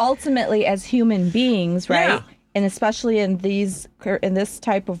 Yeah. But ultimately, as human beings, right? Yeah. And especially in this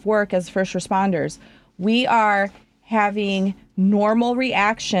type of work as first responders, we are having normal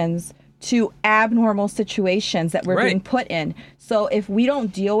reactions to abnormal situations that we're being put in. So if we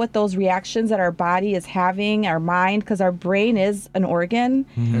don't deal with those reactions that our body is having, our mind, because our brain is an organ,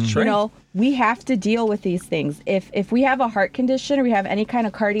 That's right. We have to deal with these things. If we have a heart condition or we have any kind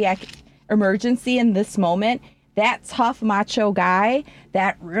of cardiac emergency in this moment, that tough macho guy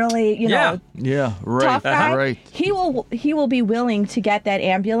that really, tough guy, right. he will be willing to get that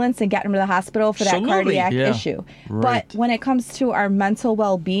ambulance and get him to the hospital for that cardiac issue. Right. But when it comes to our mental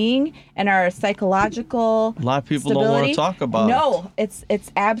well-being and our psychological a lot of people stability, don't want to talk about it. No,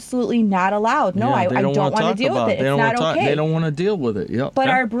 it's absolutely not allowed. No, I don't want to deal with it. It's not okay. They don't want to deal with it. Yep. But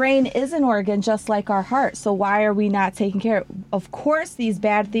our brain is an organ just like our heart. So why are we not taking care of it? Of course, these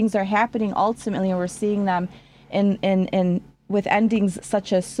bad things are happening ultimately, and we're seeing them in with endings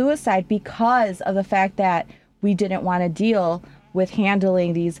such as suicide because of the fact that we didn't want to deal with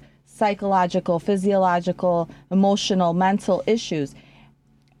handling these psychological, physiological, emotional, mental issues.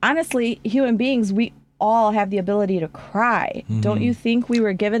 Honestly, human beings, we all have the ability to cry. Mm-hmm. Don't you think we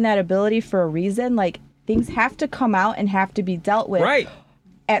were given that ability for a reason? Like, things have to come out and have to be dealt with. Right.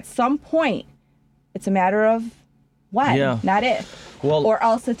 At some point, it's a matter of when, not if. Well, or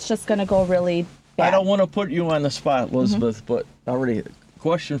else it's just going to go really bad. I don't want to put you on the spot, Elizabeth, but already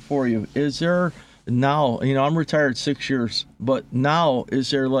question for you. Is there now, I'm retired 6 years, but now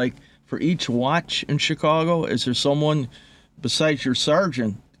is there like for each watch in Chicago, is there someone besides your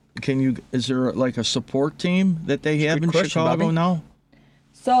sergeant? Is there like a support team that they have in Chicago now?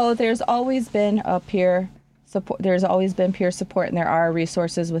 So there's always been a peer support. There's always been peer support, and there are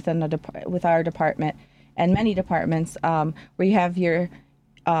resources within with our department and many departments where you have your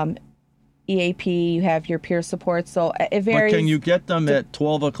EAP, you have your peer support. So it varies. But can you get them at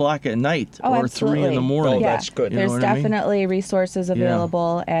 12 o'clock at night or absolutely. 3 in the morning? Oh, that's good. There's definitely resources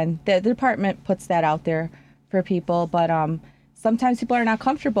available, and the department puts that out there for people. But sometimes people are not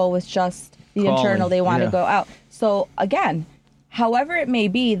comfortable with just the internal. They want to go out. So again, however it may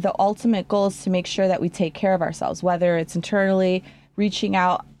be, the ultimate goal is to make sure that we take care of ourselves, whether it's internally, reaching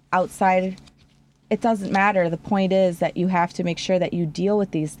out outside. It doesn't matter. The point is that you have to make sure that you deal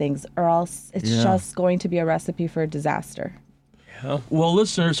with these things, or else it's just going to be a recipe for a disaster. Yeah. Well,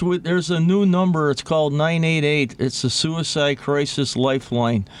 listeners, there's a new number. It's called 988. It's the Suicide Crisis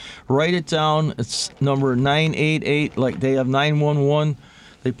Lifeline. Write it down. It's number 988. Like they have 911.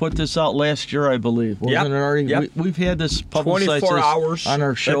 They put this out last year, I believe. Wasn't it already? Yep. We've had this publicized 24 hours on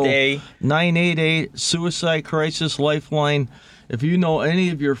our show. a day. 988 Suicide Crisis Lifeline. If you know any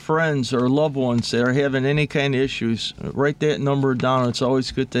of your friends or loved ones that are having any kind of issues, write that number down. It's always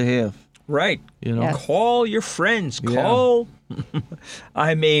good to have. Right. Call your friends. Call,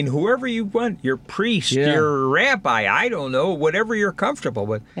 whoever you want, your priest, your rabbi, I don't know, whatever you're comfortable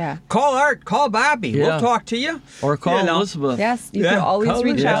with. Yeah. Call Art, call Bobby. We'll talk to you. Or call Elizabeth. Yes, you can always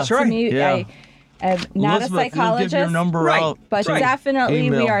reach out to me. Yeah. I'm not Elizabeth, a psychologist, we'll give your number out. But definitely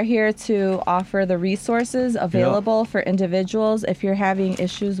Email. we are here to offer the resources available for individuals if you're having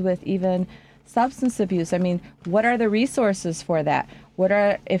issues with even substance abuse. What are the resources for that? What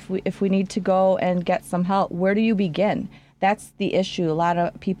are if we need to go and get some help, where do you begin? That's the issue. A lot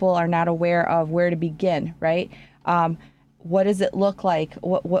of people are not aware of where to begin, right? What does it look like?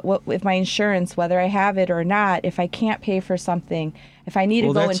 What with my insurance, whether I have it or not, if I can't pay for something, if I need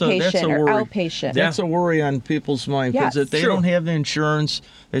to go inpatient or outpatient. That's a worry on people's mind, because if they don't have the insurance,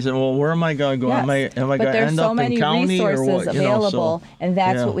 they say, well, where am I going to go? Yes. Am I going to end up in county or what? But there's so many resources available, and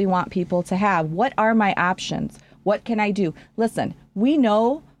that's what we want people to have. What are my options? What can I do? Listen, we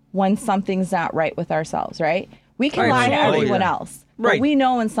know when something's not right with ourselves, right? We can lie to everyone else, but we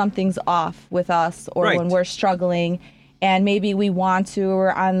know when something's off with us or when we're struggling. And maybe we want to,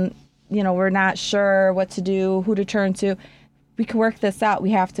 or we're not sure what to do, who to turn to. We can work this out. We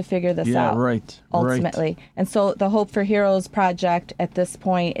have to figure this out. Ultimately. And so the Hope for Heroes project at this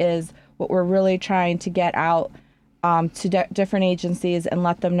point is what we're really trying to get out to different agencies and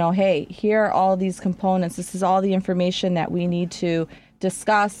let them know, hey, here are all these components. This is all the information that we need to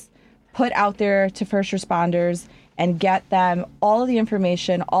discuss, put out there to first responders, and get them all the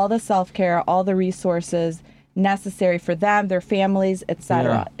information, all the self-care, all the resources necessary for them, their families,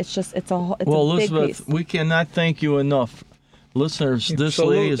 etc. It's a big Elizabeth, piece. we cannot thank you enough. Listeners, this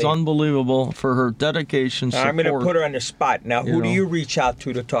lady is unbelievable for her dedication, support. I'm going to put her on the spot. Now, who do you reach out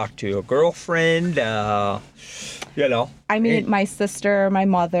to talk to? A girlfriend? My sister, my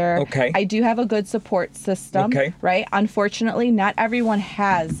mother. Okay. I do have a good support system. Okay. Right? Unfortunately, not everyone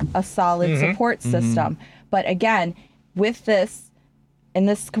has a solid support system. But again, with this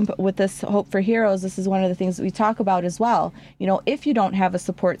Hope for Heroes, this is one of the things that we talk about as well. If you don't have a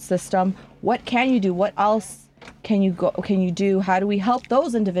support system, what can you do? What else can you do? How do we help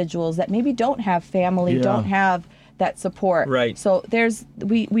those individuals that maybe don't have family, don't have that support? Right. So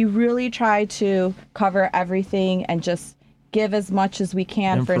we really try to cover everything and just give as much as we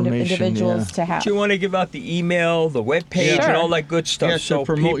can for individuals to have. Do you want to give out the email, the webpage, and all that good stuff? Yeah, so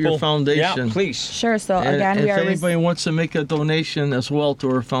promote your foundation. Yeah, please. Sure. So and again, if anybody wants to make a donation as well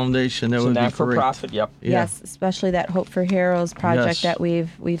to our foundation, that would be great. Not-for-profit, yep. Yeah. Yes, especially that Hope for Heroes project that we've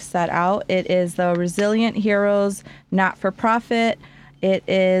set out. It is the Resilient Heroes not-for-profit. It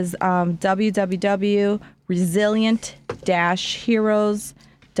is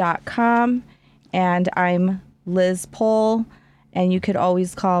www.resilient-heroes.com, and I'm Liz Pohl, and you could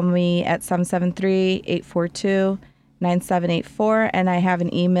always call me at 773-842-9784, and I have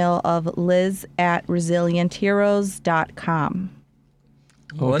an email of liz@resilientheroes.com.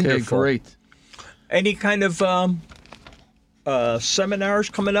 Okay, Wonderful. great. Any kind of seminars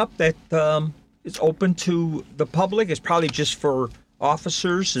coming up that is open to the public? It's probably just for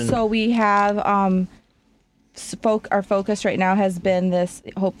officers. And So we have our focus right now has been this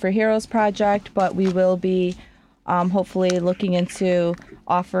Hope for Heroes project, but we will be hopefully looking into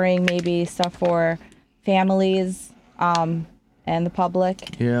offering maybe stuff for families and the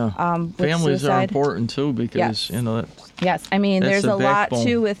public. Yeah. With Families are suicide. important too because, Yes, I mean, that's there's the a lot backbone.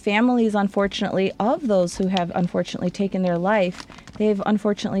 too with families, unfortunately, of those who have unfortunately taken their life. They've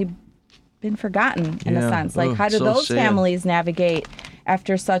unfortunately been forgotten in a sense. Like, how do so those sad. families navigate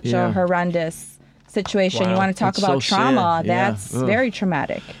after such a horrendous situation? You want to talk It's about so trauma? sad. Yeah. That's Ugh. very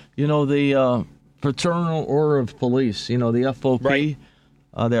traumatic. The Fraternal Order of Police, the FOP,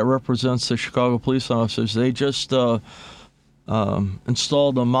 that represents the Chicago police officers, they just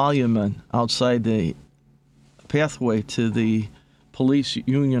installed a monument outside the pathway to the police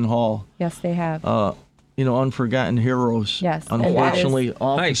union hall. Yes, they have. Unforgotten heroes. Yes, and Unfortunately, that is-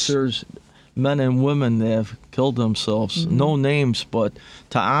 officers, men and women that have killed themselves. Mm-hmm. No names, but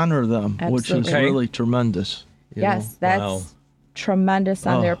to honor them, which is Absolutely. really tremendous. you Yes, know. that's tremendous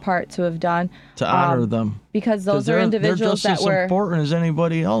on their part to have done. To honor them. Because those are they're individuals just that were as important as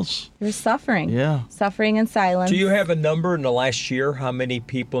anybody else. they're suffering. Yeah. Suffering in silence. do you have a number in the last year? How many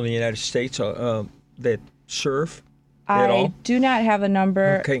people in the United States that serve at I all? do not have a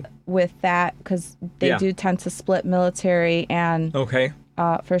number Okay. with that because they Yeah. do tend to split military and Okay.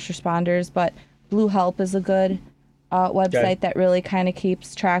 first responders. But Blue Help is a good website Okay. that really kind of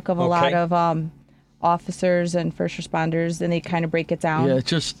keeps track of a lot Okay. of officers and first responders, and they kind of break it down. Yeah,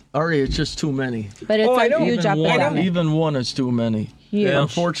 it's just too many. But it's I a know. huge Even one, epidemic. even one is too many. Huge.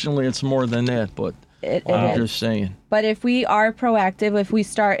 Unfortunately, it's more than that, but It I'm is. just saying. But if we are proactive, if we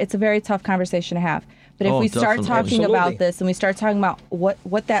start, it's a very tough conversation to have. But if Oh, we start definitely. talking Absolutely. about this and we start talking about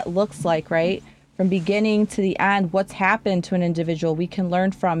what that looks like, right? From beginning to the end, what's happened to an individual, we can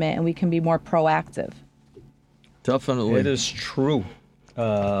learn from it and we can be more proactive. Definitely. It is true.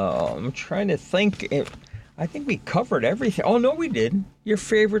 I'm trying to think. I think we covered everything. Oh no, we didn't. Your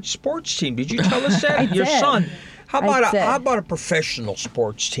favorite sports team? Did you tell us that? I Your did. son. How I about did. how about a professional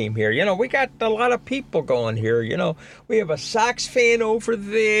sports team here? We got a lot of people going here. We have a Sox fan over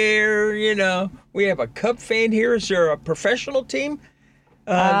there. We have a Cub fan here. Is there a professional team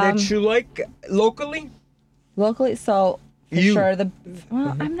that you like locally? Locally, so for You. sure, I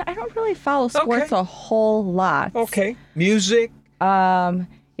don't really follow sports a whole lot. Okay. Music.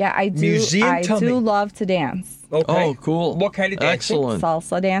 Yeah, I do. Museum, I tell do me. love to dance. Okay. Oh, cool. What kind of dancing? Excellent.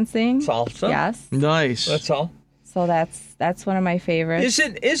 Salsa dancing. Salsa. Yes. Nice. That's all. So that's one of my favorites.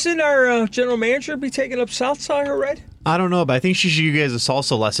 Isn't our general manager be taking up salsa? I read. I don't know, but I think she should give you guys a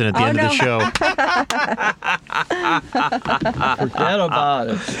salsa lesson at the end of the show. Forget about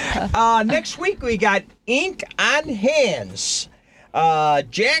it. Next week we got Ink on Hands.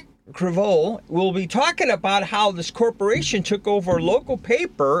 Jack Crevaux will be talking about how this corporation took over a local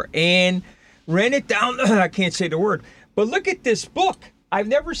paper and ran it down. I can't say the word, but look at this book. I've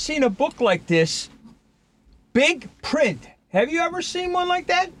never seen a book like this. Big print. Have you ever seen one like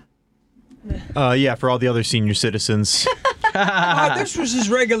that? Yeah, for all the other senior citizens. This was his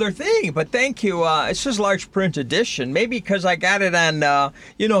regular thing, but thank you. It's his large print edition. Maybe because I got it on,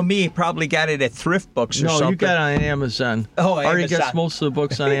 me, probably got it at Thrift Books or something. No, you got it on Amazon. Oh, Already Amazon. gets most of the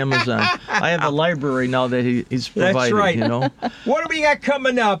books on Amazon. I have a library now that he's provided, That's right. What do we got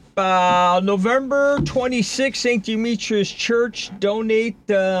coming up? November 26th, St. Demetrius Church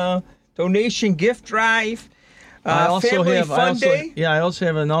donation gift drive. I also Family have Fun Day. I also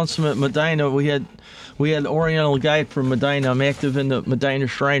have an announcement. Medina, we had Oriental Guide from Medina. I'm active in the Medina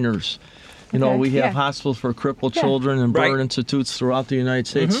Shriners. We have hospitals for crippled children and burn institutes throughout the United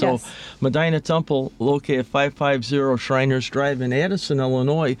States. So Medina Temple, located at 550 Shriners Drive in Addison,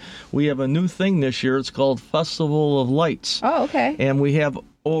 Illinois. We have a new thing this year. It's called Festival of Lights. Oh, okay. And we have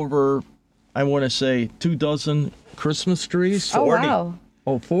over, I want to say, 24 Christmas trees. Oh, wow.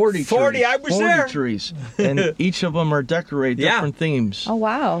 Oh, 40 40, trees. I was 40 there. trees. And each of them are decorated different themes. Oh,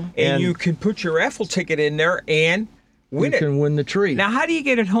 wow. And you can put your raffle ticket in there and win you it. can win the tree. Now, how do you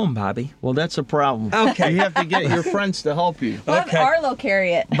get it home, Bobby? Well, that's a problem. Okay. You have to get your friends to help you. We'll have Arlo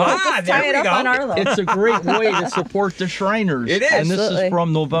carry it. Just tie there it we up go. on Arlo. It's a great way to support the Shriners. It is. And this Absolutely. is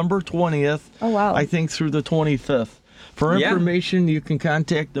from November 20th, Oh, wow. I think, through the 25th. For Yeah. information, you can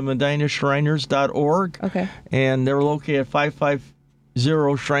contact the MedinaShriners.org. Okay. And they're located at 550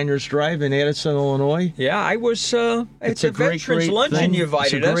 Shriners Drive in Addison, Illinois. Yeah, I was at It's the a great, Veterans great Luncheon thing. you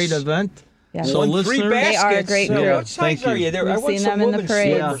invited It's a us. great event. Yeah. So Won 3 listeners, baskets. They are a great group. What size Thank are you. you? There, I We've want seen some them in the women's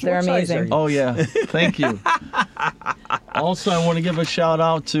parades. slippers. They're What size are amazing. you? Oh, yeah. Thank you. Also, I want to give a shout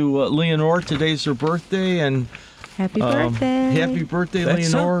out to Leonore. Today's her birthday. And Happy birthday. happy birthday,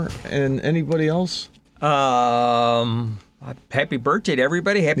 That's Leonore. And anybody else? Happy birthday to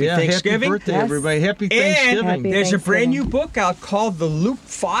everybody. Happy Yeah, Thanksgiving. happy birthday, Yes. everybody. Happy And Thanksgiving. Happy there's a brand Thanksgiving. new book out called The Loop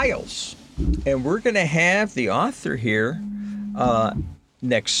Files. And we're going to have the author here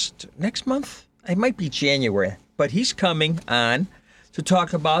next month. It might be January. But he's coming on to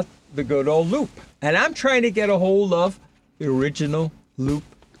talk about the good old Loop. And I'm trying to get a hold of the original Loop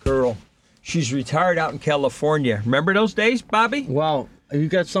girl. She's retired out in California. Remember those days, Bobby? Wow. You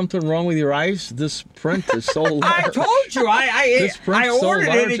got something wrong with your eyes? This print is so large. I told you. This I print's so ordered it.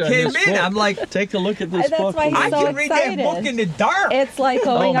 large It on came this in. book. I'm like, take a look at this That's book. why he's I so can read that excited. book in the dark. It's like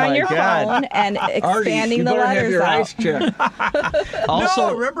going Oh, on my your God. phone and Artie, expanding you the better have letters your out. eyes checked. Also,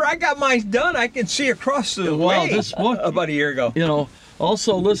 No, remember I got mine done. I can see across the Wow, way. this book- About a year ago. you know,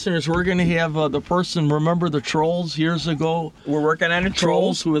 also, listeners, we're going to have the person, remember the Trolls years ago? We're working on a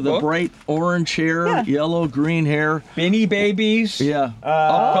Trolls with a book. bright orange hair, Yeah. yellow, green hair. Beanie Babies. Yeah.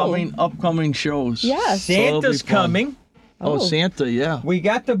 Upcoming shows. Yes. So it'll be Santa's fun. coming. Oh, Santa, yeah. We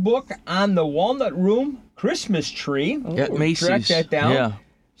got the book on the Walnut Room Christmas tree. At We'll Macy's. track that down. Yeah.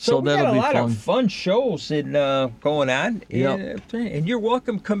 So we got that'll a be lot fun. of fun shows going on. Yep. And you're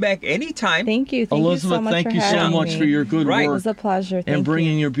welcome to come back anytime. Thank you. Thank Elizabeth, you so much thank for you so having much me. for your good Right. It work was a pleasure. Thank and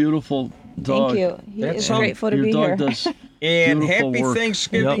bringing you. your beautiful dog. Thank you. It's all. grateful to your be dog here. does And beautiful happy work.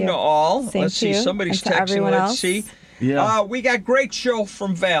 Thanksgiving Yep. to all. Same Let's to see, you somebody's and to texting. everyone Let's else. see. Yeah. We got great show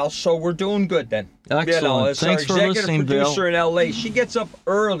from Val, so we're doing good then. Excellent. It's Thanks for our executive listening, Val. producer in L.A. She gets up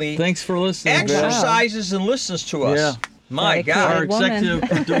early, Thanks for listening, Val. exercises, and listens to us. Yeah. My Dedicated God. Our executive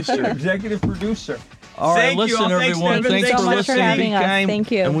producer. Executive producer. All right, Thank you. listen, Thanks, everyone. Devin. Thanks Thanks for so much for listening. having Be us. kind.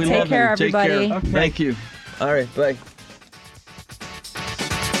 Thank you. And we Take love care, you. Take care. everybody. Thank you. All right, bye.